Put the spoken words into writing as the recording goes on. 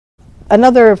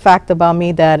another fact about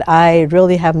me that I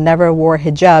really have never wore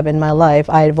hijab in my life.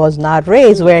 I was not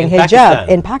raised wearing hijab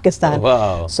in Pakistan. Oh,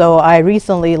 wow. So I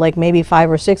recently, like maybe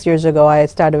 5 or 6 years ago, I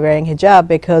started wearing hijab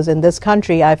because in this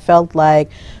country I felt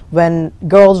like when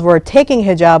girls were taking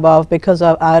hijab off because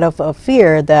of out of a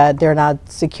fear that they're not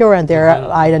secure and they're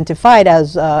identified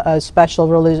as a special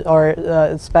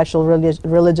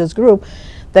religious group,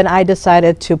 then I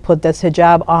decided to put this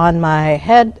hijab on my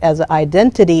head as an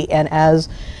identity and as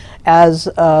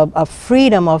a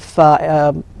freedom of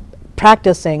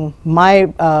practicing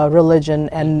my religion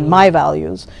and my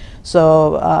values.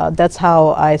 So that's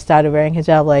how I started wearing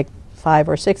hijab, like 5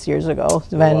 or 6 years ago,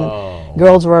 when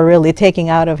girls were really taking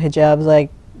out of hijabs,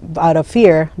 like out of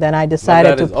fear. Then I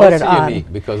decided to put it on.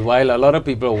 Unique, because while a lot of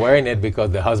people are wearing it because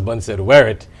the husband said wear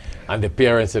it and the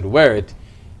parents said wear it,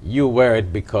 you wear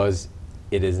it because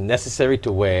it is necessary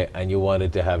to wear and you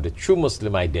wanted to have the true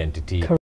Muslim identity.